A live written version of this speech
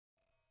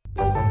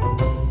Hey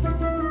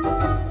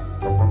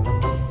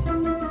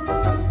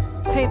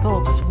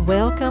folks,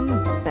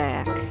 welcome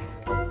back.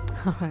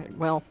 Alright,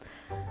 well,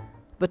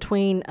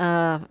 between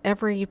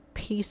every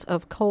piece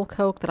of coal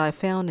coke that I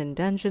found in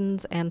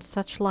dungeons and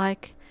such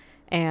like,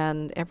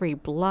 and every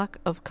block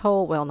of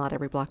coal, well, not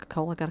every block of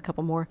coal, I got a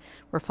couple more,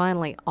 we're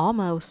finally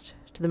almost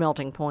to the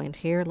melting point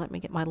here. Let me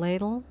get my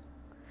ladle.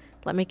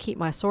 Let me keep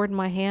my sword in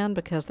my hand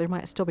because there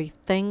might still be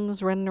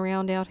things running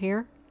around out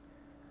here.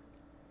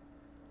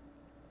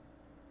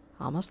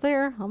 Almost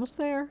there, almost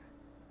there.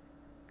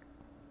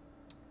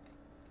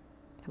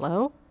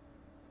 Hello?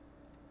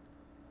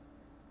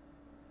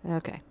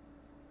 Okay.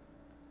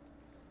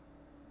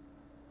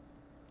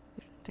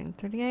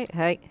 1538.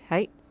 Hey,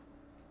 hey.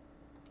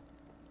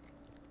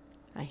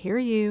 I hear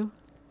you.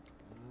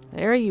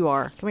 There you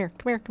are. Come here,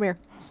 come here, come here.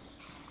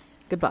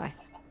 Goodbye.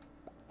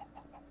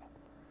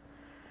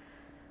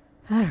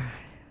 Alright.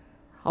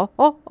 Oh,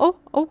 oh, oh,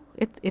 oh.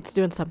 It's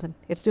doing something.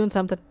 It's doing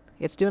something.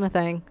 It's doing a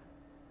thing.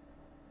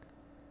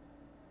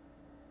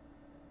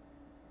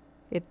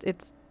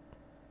 It's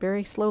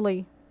very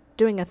slowly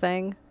doing a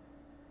thing.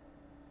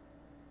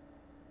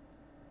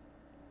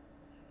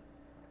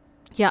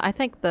 Yeah, I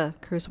think the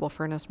crucible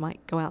furnace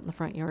might go out in the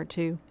front yard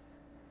too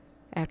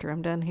after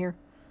I'm done here.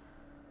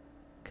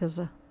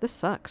 Because this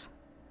sucks.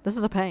 This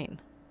is a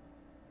pain.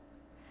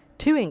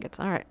 2 ingots.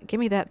 Alright, give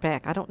me that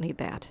back. I don't need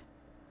that.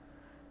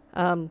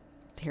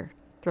 Here.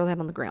 Throw that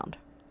on the ground.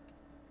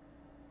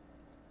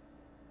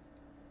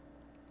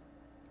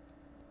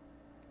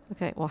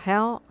 Okay, well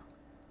how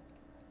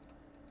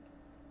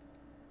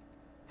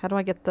do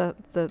I get how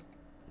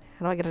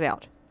do I get it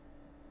out?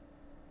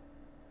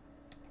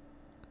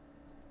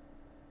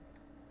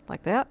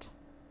 Like that?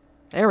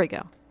 There we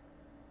go.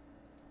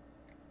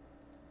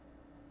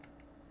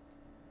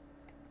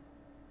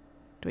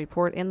 Do we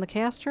pour it in the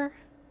caster?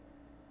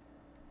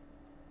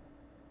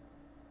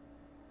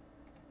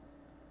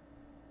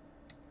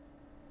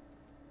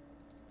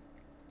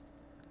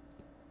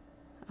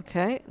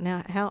 Okay,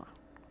 now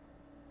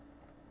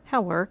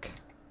how work?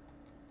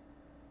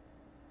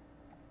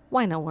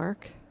 Why no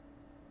work?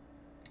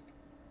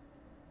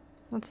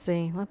 Let's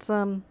see. Let's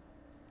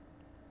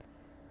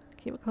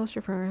keep it closer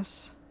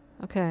first.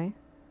 Okay.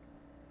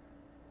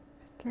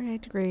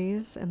 38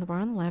 degrees in the bar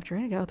on the left. You're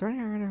ready to go. Throw it in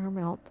her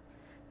melt.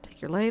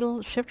 Take your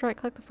ladle. Shift right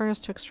click the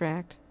furnace to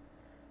extract.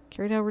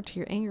 Carry it over to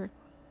your anger.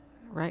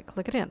 Right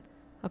click it in.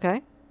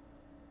 Okay.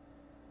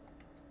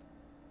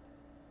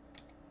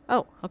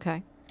 Oh,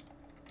 okay.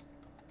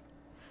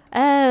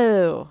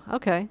 Oh,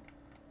 okay.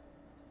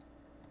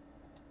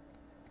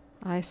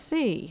 I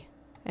see.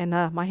 And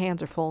my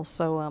hands are full,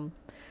 so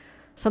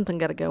something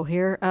gotta go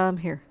here.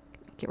 Here.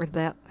 Get rid of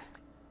that.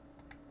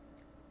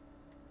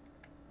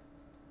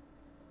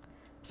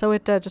 So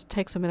it just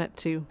takes a minute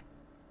to,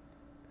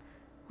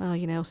 well,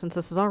 you know, since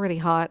this is already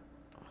hot,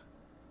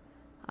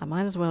 I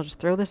might as well just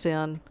throw this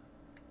in.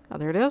 Oh,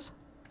 there it is.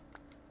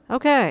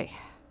 Okay.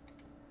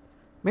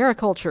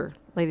 Mariculture,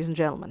 ladies and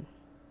gentlemen.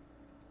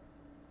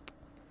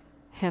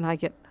 And I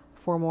get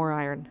 4 more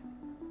iron.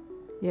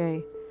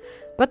 Yay.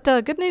 But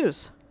good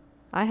news.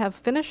 I have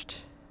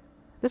finished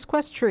this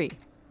quest tree.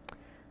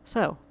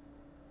 So,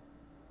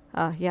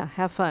 yeah,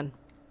 have fun.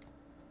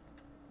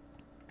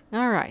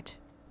 Alright.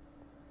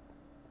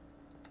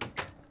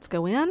 Let's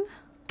go in.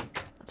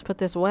 Let's put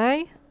this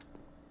away.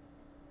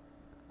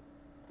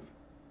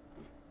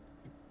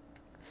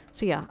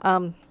 So yeah,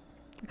 like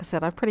I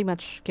said, I've pretty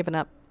much given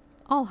up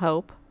all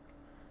hope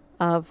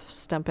of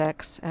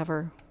StumpX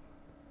ever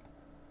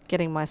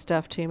getting my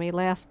stuff to me.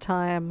 Last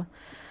time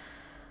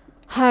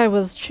I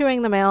was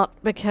chewing them out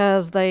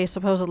because they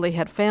supposedly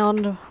had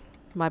found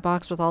my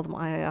box with all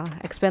my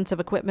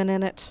expensive equipment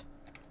in it.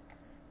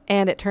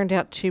 And it turned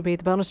out to be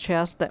the bonus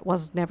chest that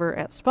was never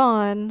at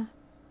spawn.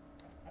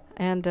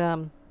 And,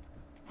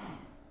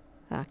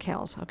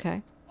 cows,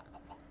 okay.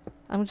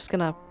 I'm just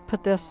gonna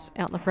put this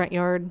out in the front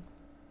yard.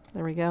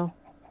 There we go.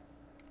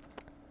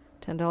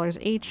 $10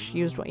 each.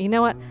 Used one. You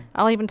know what?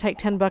 I'll even take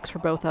 $10 for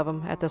both of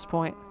them at this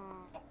point.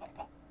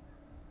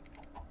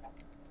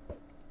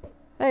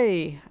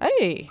 Hey,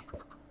 hey!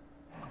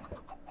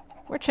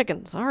 More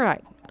chickens.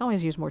 Alright.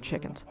 Always use more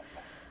chickens.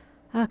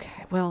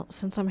 Okay, well,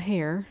 since I'm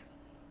here...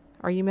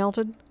 Are you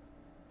melted?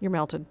 You're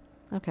melted.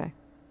 Okay.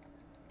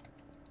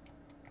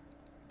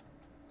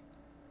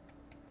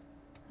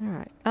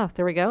 Alright. Oh,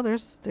 there we go.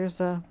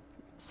 There's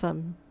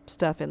some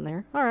stuff in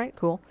there. Alright,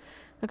 cool.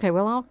 Okay,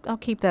 well, I'll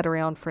keep that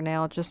around for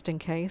now, just in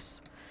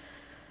case.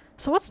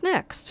 So what's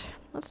next?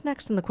 What's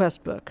next in the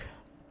quest book?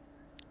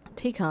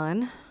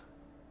 T-Con.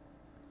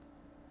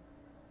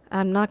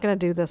 I'm not going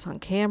to do this on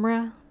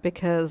camera,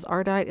 because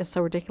Ardite is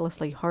so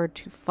ridiculously hard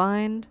to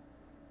find.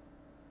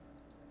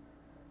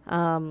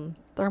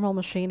 Thermal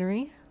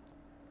machinery.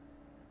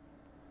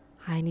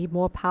 I need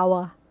more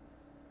power.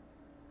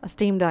 A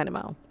steam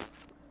dynamo.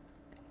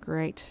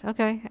 Great.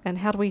 Okay, and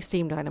how do we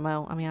steam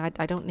dynamo? I mean,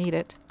 I don't need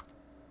it.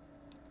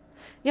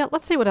 Yeah,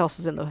 let's see what else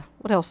is in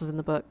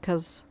the book,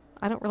 because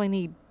I don't really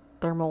need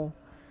thermal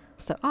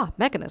stuff. Ah,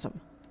 Mekanism.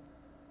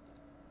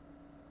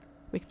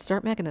 We can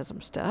start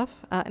mechanism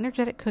stuff.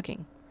 Energetic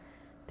cooking.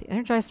 The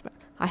energized...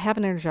 I have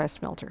an energized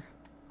smelter.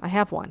 I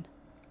have one.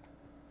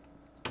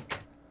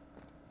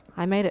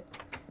 I made it.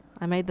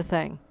 I made the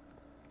thing.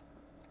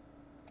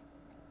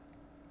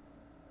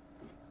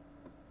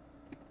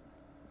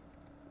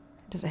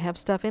 Does it have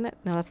stuff in it?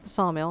 No, that's the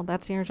sawmill.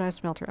 That's the energized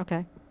smelter.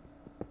 Okay.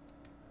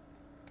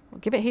 Well,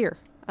 give it here.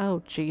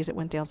 Oh, jeez, it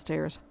went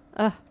downstairs.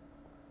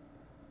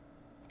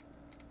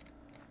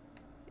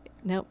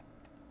 Nope.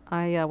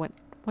 I went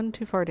one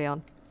too far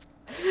down.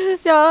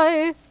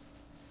 Die!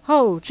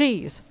 Oh,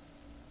 jeez.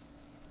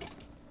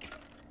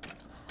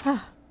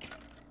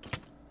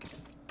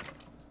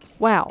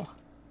 Wow.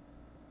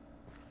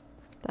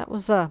 That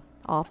was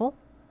awful.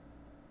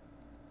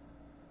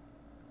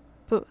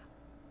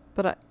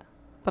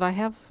 But I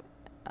have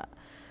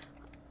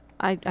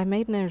I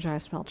made an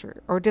energized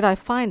smelter, or did I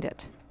find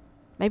it?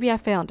 Maybe I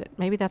found it.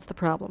 Maybe that's the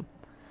problem.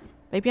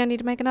 Maybe I need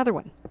to make another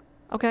one.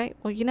 Okay,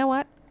 well, you know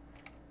what?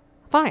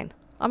 Fine.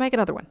 I'll make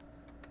another one.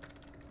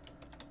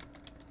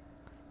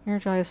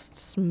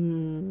 Energized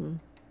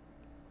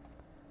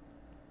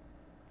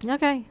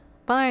Okay,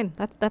 fine.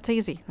 That's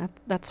easy.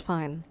 That's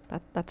fine.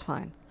 That's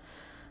fine.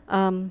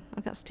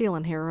 I've got steel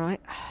in here,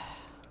 right?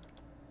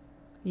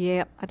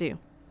 Yep, I do.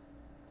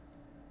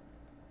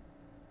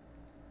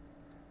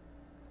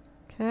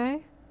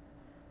 Okay.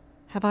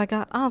 Have I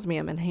got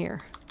osmium in here?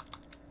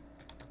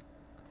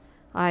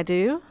 I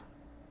do.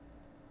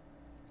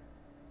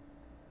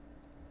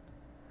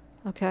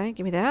 Okay,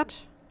 give me that.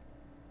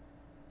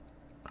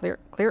 Clear,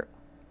 clear.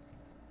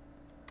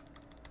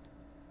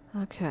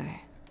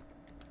 Okay.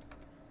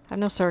 I have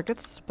no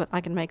circuits, but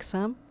I can make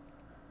some.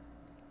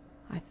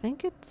 I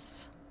think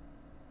it's...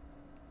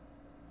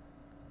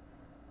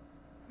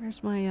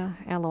 Where's my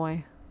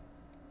alloy?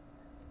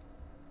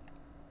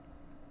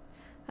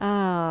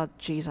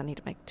 Geez, I need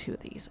to make 2 of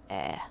these.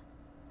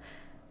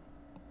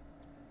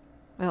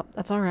 Well,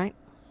 that's alright.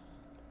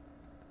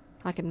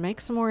 I can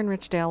make some more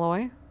enriched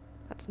alloy.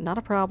 That's not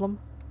a problem.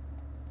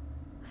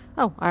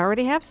 Oh, I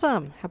already have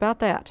some. How about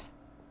that?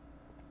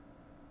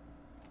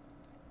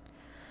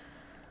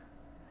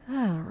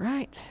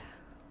 Alright.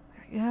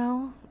 There we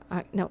go.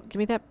 No, give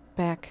me that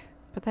back.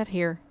 Put that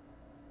here.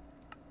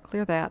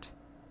 Clear that.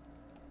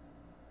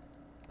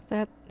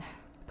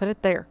 Put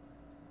it there.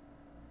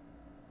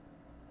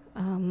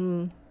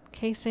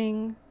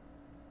 Casing.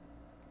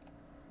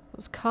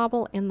 Was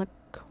cobble in the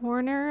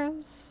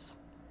corners?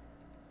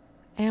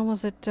 And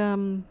was it,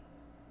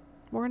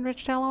 more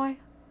enriched alloy?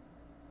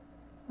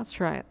 Let's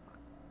try it.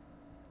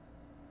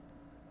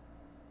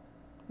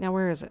 Now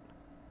where is it?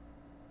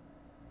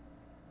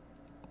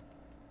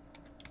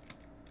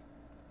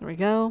 There we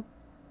go.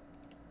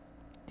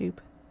 Doop.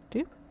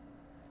 Doop.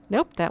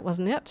 Nope, that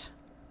wasn't it.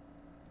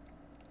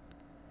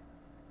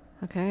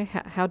 Okay,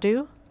 how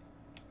do?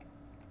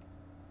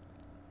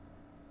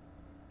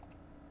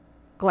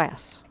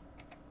 Glass.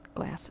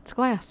 Glass. It's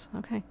glass.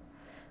 Okay.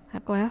 I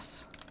have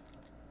glass.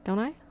 Don't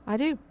I? I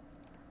do.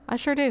 I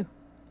sure do.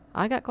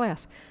 I got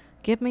glass.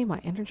 Give me my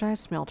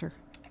energized smelter.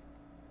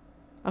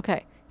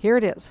 Okay, here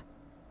it is.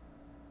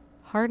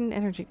 Hardened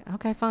energy.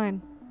 Okay,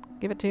 fine.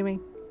 Give it to me.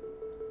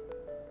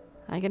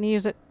 I ain't gonna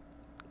use it,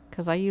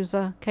 because I use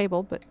a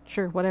cable, but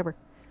sure, whatever.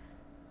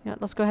 Yeah,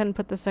 let's go ahead and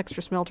put this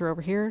extra smelter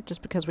over here,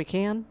 just because we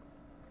can.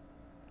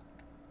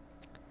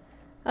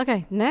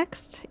 Okay,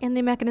 next in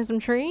the mechanism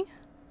tree.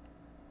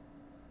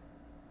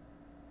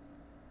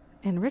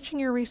 Enriching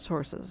your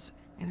resources.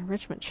 An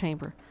enrichment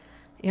chamber.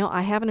 You know,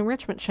 I have an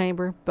enrichment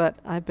chamber, but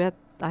I bet...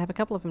 I have a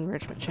couple of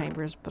enrichment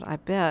chambers, but I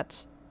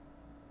bet...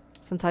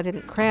 Since I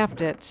didn't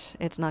craft it,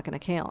 it's not going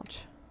to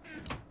count.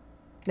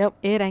 Nope,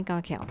 it ain't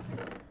going to count.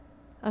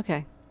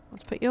 Okay,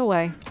 let's put you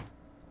away.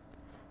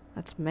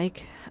 Let's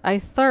make a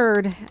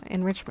 3rd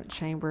enrichment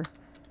chamber.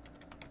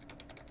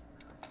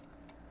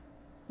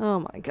 Oh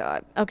my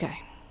god. Okay.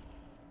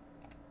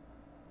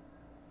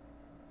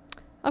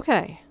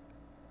 Okay.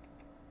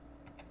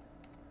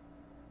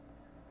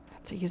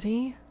 That's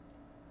easy.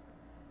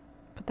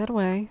 Put that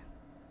away.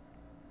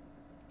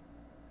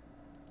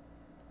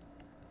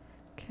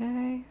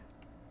 Okay.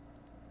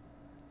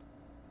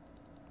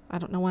 I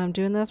don't know why I'm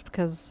doing this,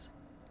 because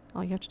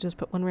all you have to do is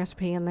put 1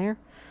 recipe in there.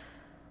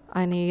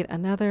 I need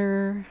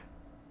another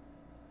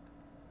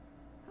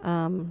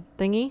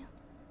thingy.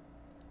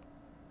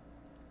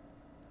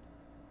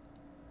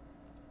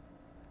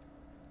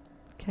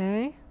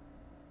 Okay.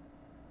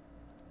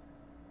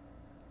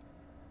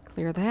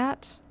 Clear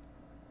that.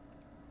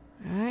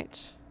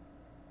 Alright.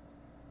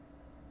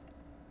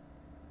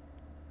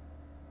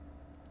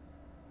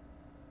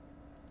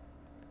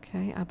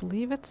 Okay, I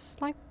believe it's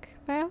like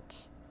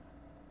that.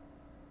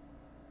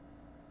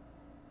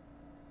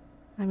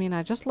 I mean,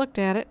 I just looked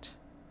at it.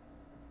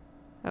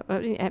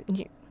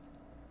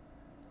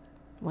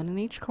 1 in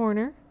each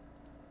corner.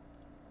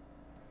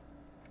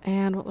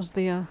 And what was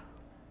the,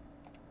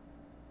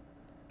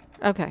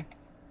 Okay.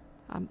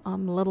 I'm a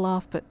little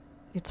off, but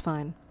it's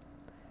fine.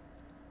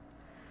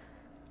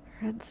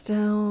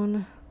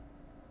 Redstone.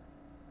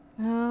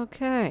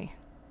 Okay.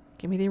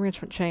 Give me the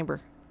enrichment chamber.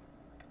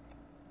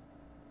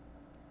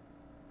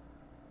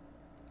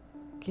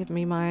 Give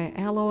me my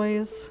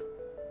alloys.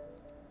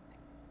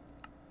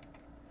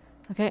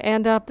 Okay,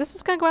 and this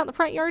is going to go out in the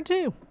front yard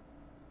too.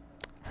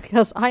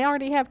 Because I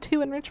already have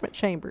 2 enrichment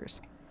chambers.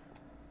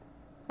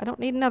 I don't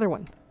need another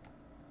one.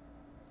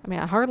 I mean,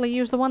 I hardly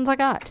use the ones I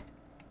got.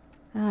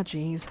 Ah,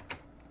 jeez.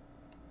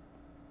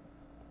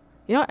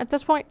 You know what, at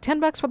this point,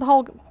 $10 for the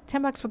whole,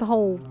 $10 for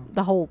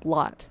the whole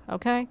lot,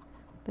 okay?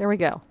 There we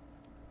go.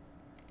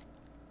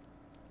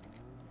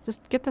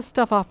 Just get this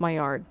stuff off my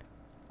yard.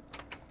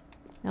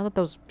 Now that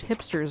those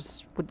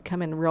hipsters would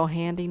come in real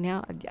handy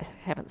now. I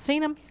haven't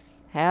seen them.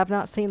 Have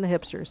not seen the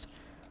hipsters.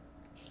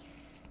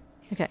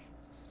 Okay.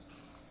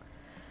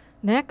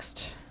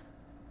 Next.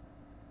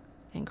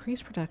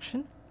 Increase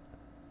production.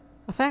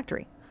 A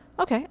factory.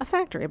 Okay, a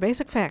factory. A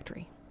basic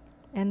factory.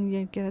 And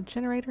you get a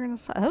generator and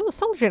a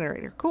solar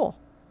generator. Cool.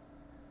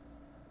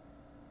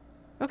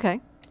 Okay.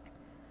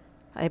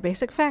 A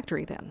basic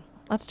factory then.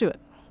 Let's do it.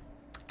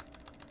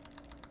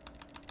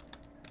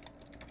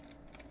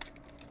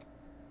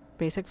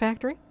 Basic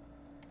factory.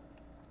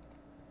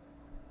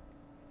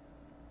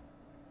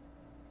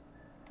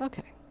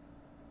 Okay.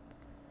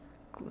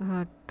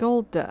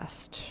 Gold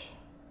dust.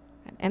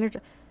 And energy.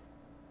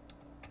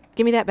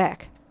 Give me that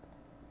back.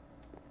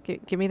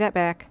 Give me that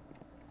back.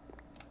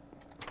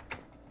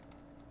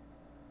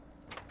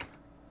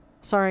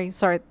 Sorry.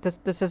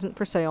 This isn't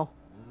for sale.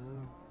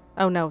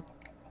 Oh no.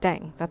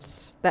 Dang.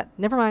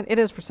 Never mind. It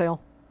is for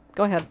sale.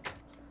 Go ahead.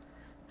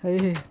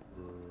 Hey.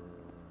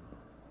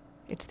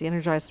 It's the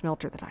energized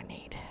smelter that I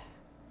need.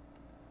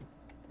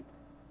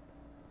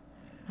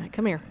 Alright,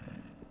 come here.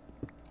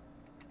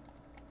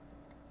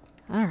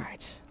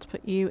 Alright, let's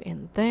put you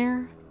in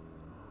there.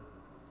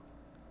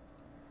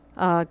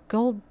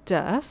 Gold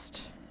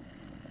dust.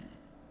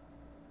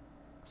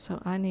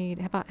 So I need...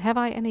 Have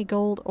I any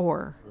gold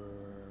ore?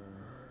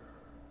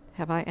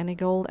 Have I any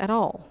gold at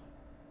all?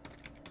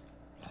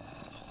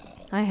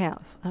 I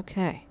have.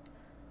 Okay.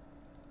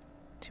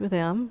 2 of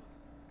them.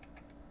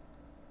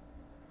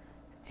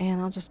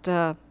 And I'll just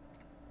throw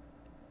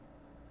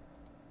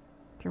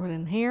it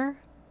in here,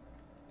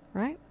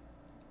 right?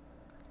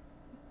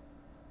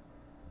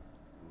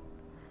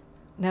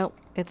 Nope,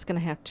 it's going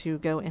to have to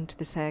go into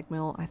the sag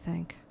mill, I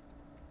think.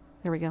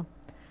 There we go.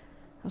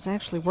 I was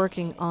actually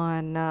working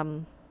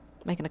on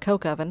making a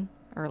coke oven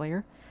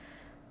earlier.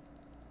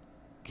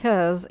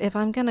 Because if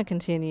I'm going to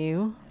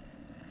continue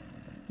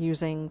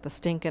using the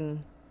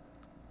stinking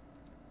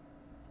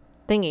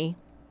thingy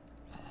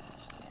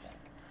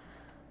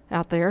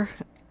out there,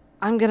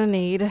 I'm going to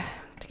need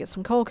to get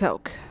some coal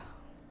coke.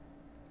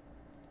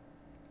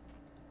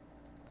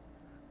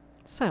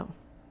 So,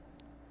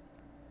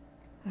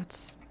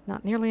 that's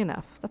not nearly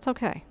enough. That's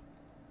okay.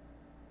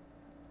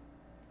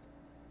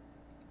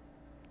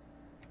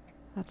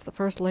 That's the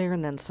first layer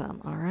and then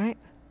some. Alright.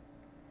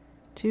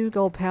 2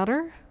 gold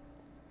powder.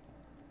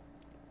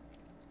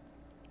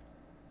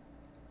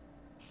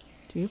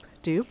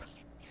 Dupe.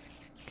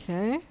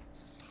 Okay.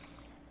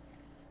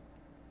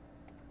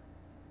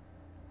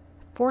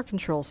 4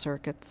 control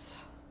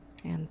circuits.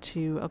 And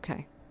 2,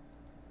 okay.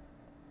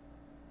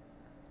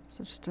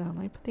 So just let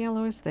me put the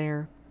alloys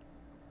there.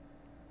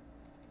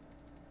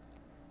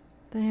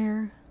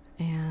 There.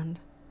 And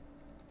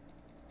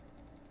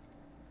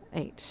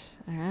 8.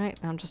 Alright,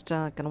 I'm just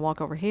gonna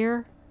walk over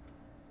here.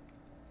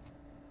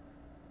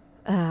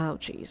 Oh,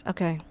 jeez.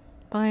 Okay.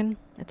 Fine.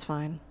 It's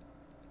fine.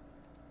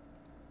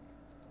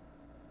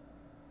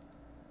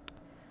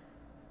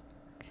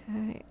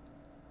 Okay.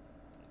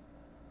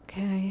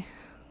 Okay.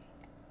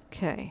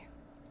 Okay.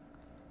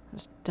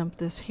 Just dump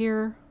this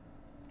here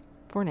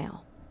for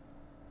now.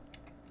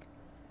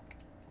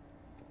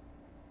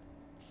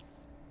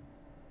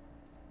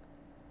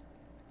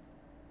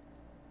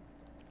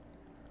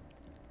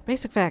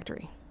 Basic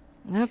factory.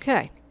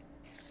 Okay.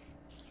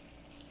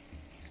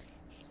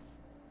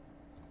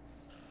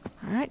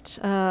 Alright,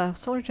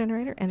 solar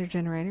generator, energy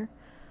generator.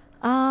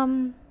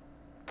 I'm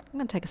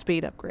gonna take a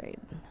speed upgrade.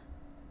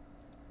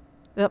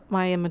 Yep,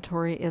 my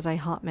inventory is a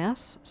hot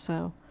mess,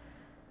 so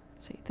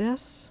let's see,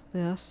 this,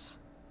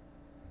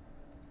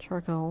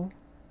 charcoal,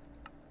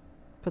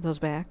 put those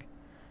back.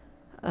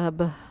 Throw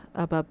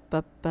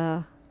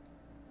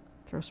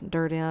some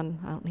dirt in.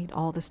 I don't need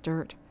all this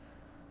dirt.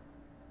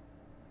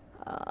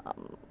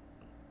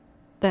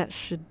 That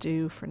should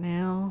do for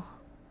now.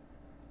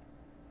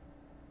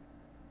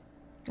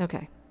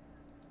 Okay.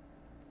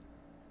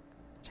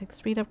 Take the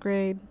speed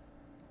upgrade.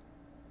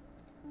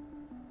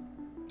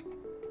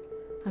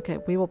 Okay,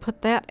 we will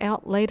put that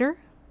out later.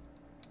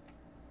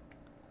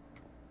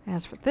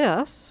 As for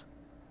this,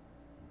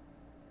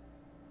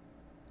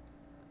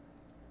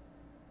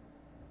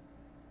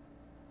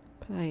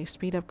 put a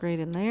speed upgrade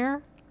in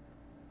there.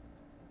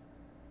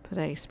 Put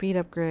a speed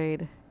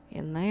upgrade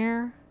in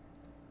there.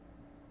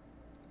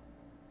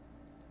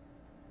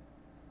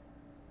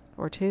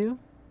 Or 2.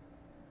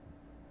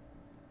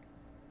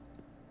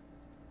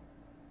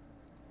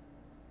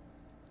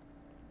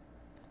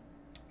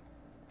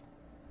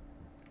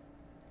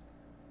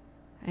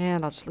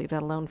 And I'll just leave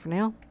that alone for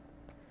now.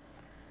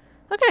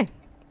 Okay.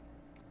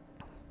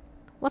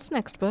 What's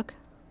next, book?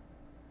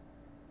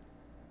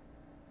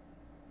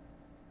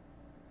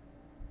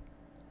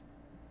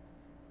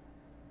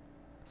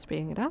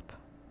 Speeding it up.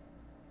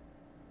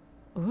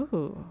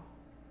 Ooh.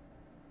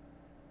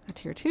 A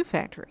tier 2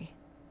 factory.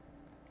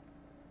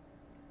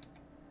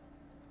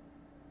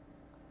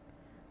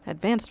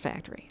 Advanced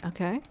factory.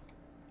 Okay.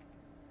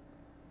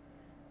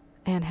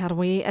 And how do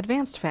we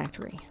advanced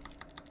factory?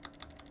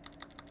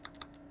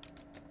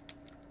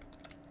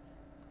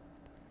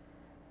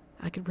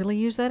 I could really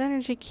use that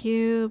energy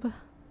cube.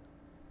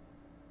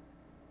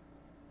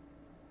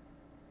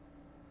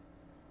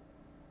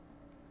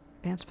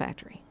 Advanced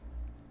factory.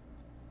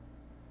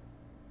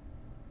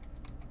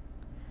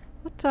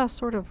 What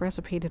sort of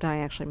recipe did I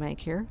actually make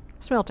here?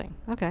 Smelting.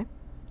 Okay.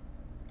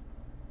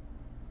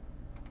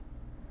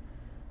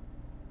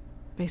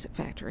 Basic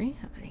factory.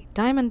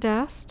 Diamond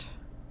dust.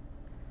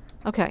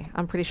 Okay,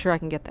 I'm pretty sure I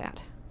can get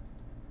that.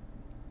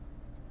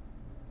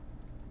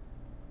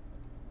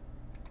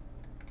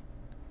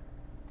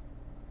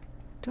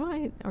 Do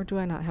I or do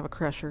I not have a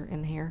crusher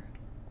in here?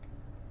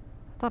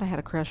 I thought I had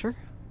a crusher.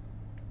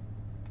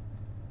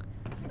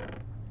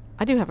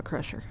 I do have a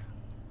crusher.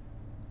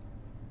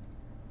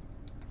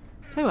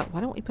 Tell you what,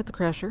 why don't we put the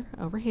crusher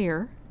over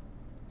here?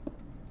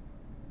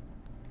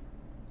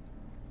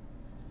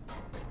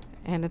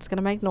 And it's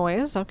gonna make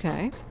noise,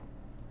 okay.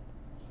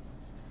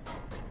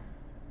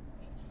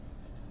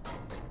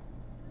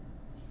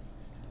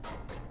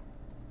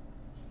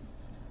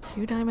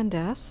 Few diamond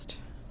dust.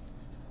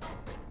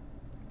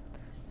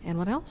 And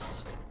what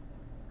else?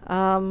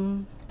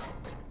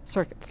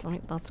 Circuits.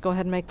 Let's go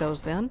ahead and make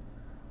those then.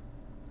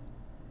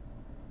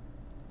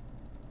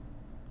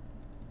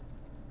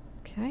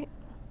 Okay.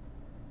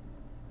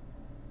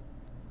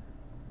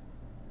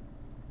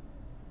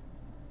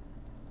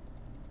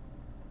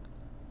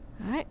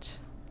 Alright.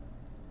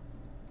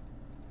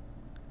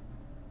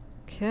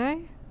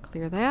 Okay,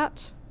 clear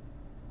that.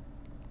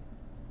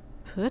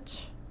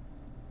 Put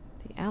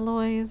the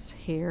alloys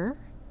here.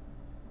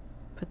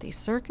 Put these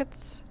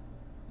circuits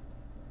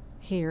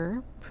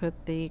here.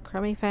 Put the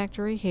crummy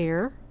factory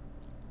here.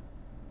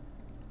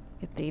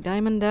 Get the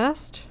diamond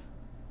dust.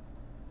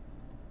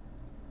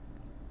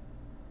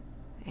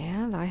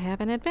 And I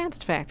have an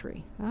advanced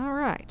factory.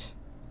 Alright.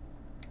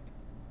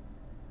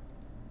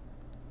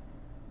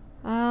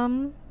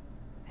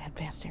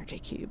 Advanced energy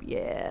cube,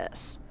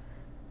 yes.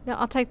 Now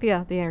I'll take the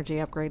energy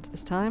upgrades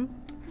this time.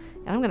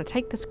 And I'm going to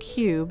take this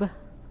cube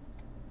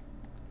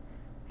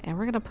and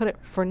we're going to put it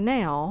for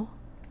now.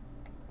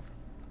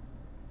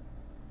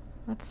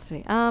 Let's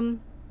see.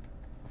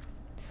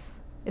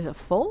 Is it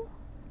full?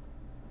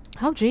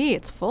 Oh gee,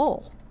 it's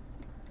full.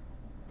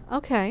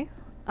 Okay.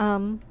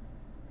 We're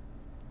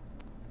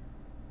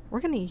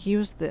going to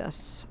use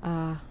this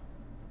at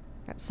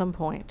some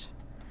point.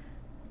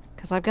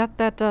 Because I've got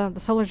that, the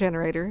solar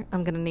generator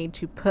I'm going to need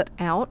to put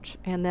out,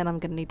 and then I'm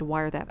going to need to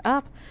wire that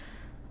up.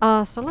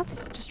 So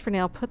let's just for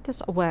now put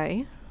this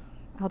away.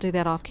 I'll do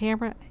that off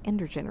camera.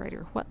 Ender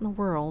generator. What in the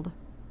world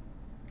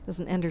does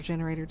an ender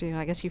generator do?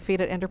 I guess you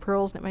feed it ender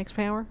pearls and it makes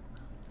power?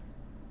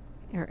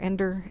 Or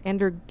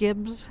ender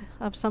gibs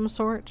of some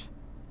sort?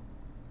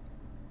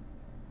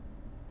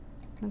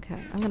 Okay,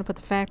 I'm going to put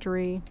the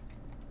factory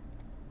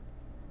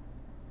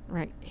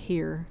right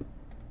here.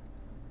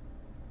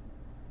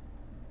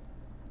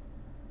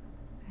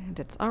 And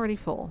it's already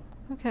full.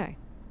 Okay.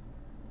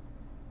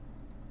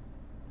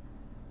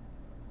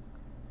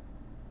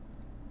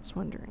 Just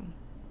wondering.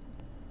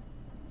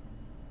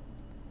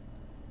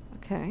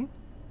 Okay.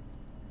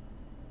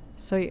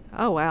 So,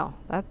 oh wow,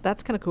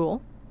 that's kind of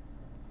cool.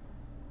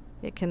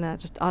 It can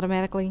just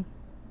automatically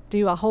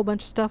do a whole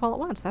bunch of stuff all at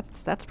once.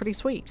 That's pretty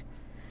sweet.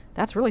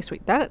 That's really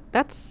sweet.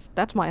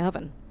 That's my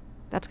oven.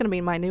 That's gonna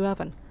be my new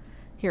oven.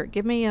 Here,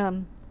 give me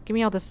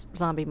all this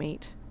zombie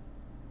meat.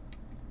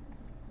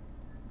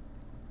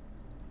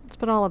 Let's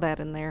put all of that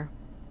in there.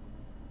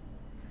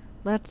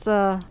 Let's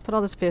put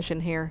all this fish in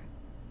here.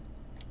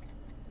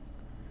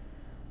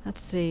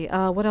 Let's see.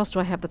 What else do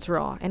I have that's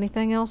raw?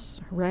 Anything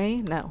else? Ray?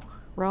 No.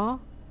 Raw?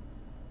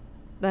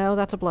 No,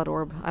 that's a blood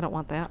orb. I don't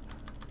want that.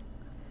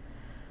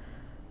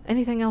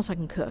 Anything else I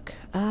can cook?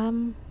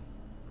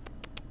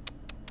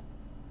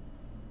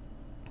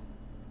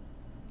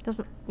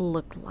 Doesn't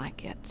look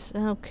like it.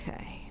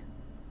 Okay.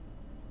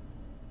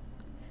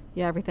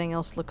 Yeah, everything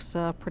else looks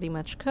pretty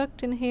much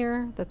cooked in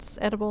here. That's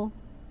edible.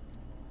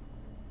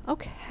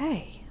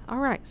 Okay.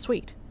 Alright,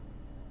 sweet.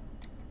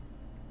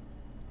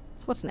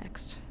 So what's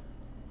next?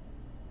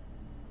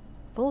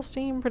 Full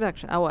steam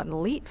production. Oh, an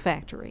elite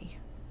factory.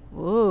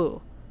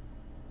 Whoa.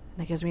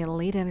 That gives me an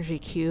elite energy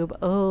cube.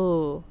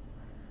 Oh.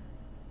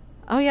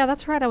 Oh yeah,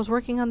 that's right. I was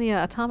working on the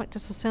atomic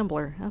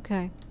disassembler.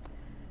 Okay.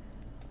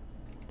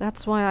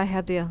 That's why I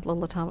had the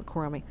little atomic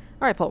core on me.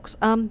 Alright, folks.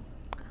 I am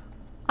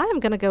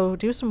going to go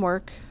do some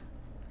work.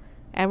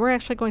 And we're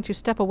actually going to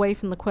step away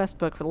from the quest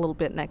book for a little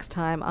bit next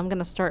time. I'm going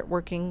to start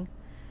working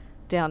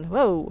down...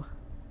 Whoa!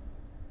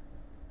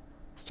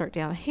 Start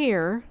down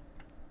here.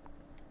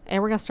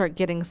 And we're going to start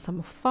getting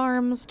some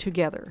farms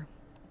together.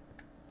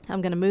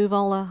 I'm going to move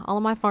all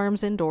of my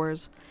farms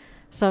indoors.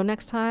 So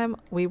next time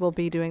we will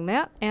be doing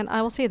that. And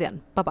I will see you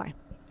then. Bye-bye.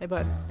 Hey,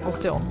 bud. Hold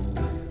still.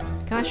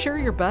 Can I share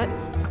your butt?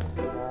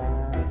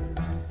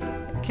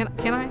 Can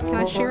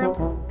I share him?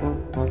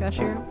 Can I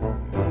share him?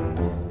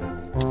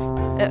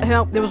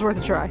 Nope, it was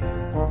worth a try.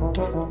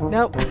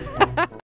 Nope.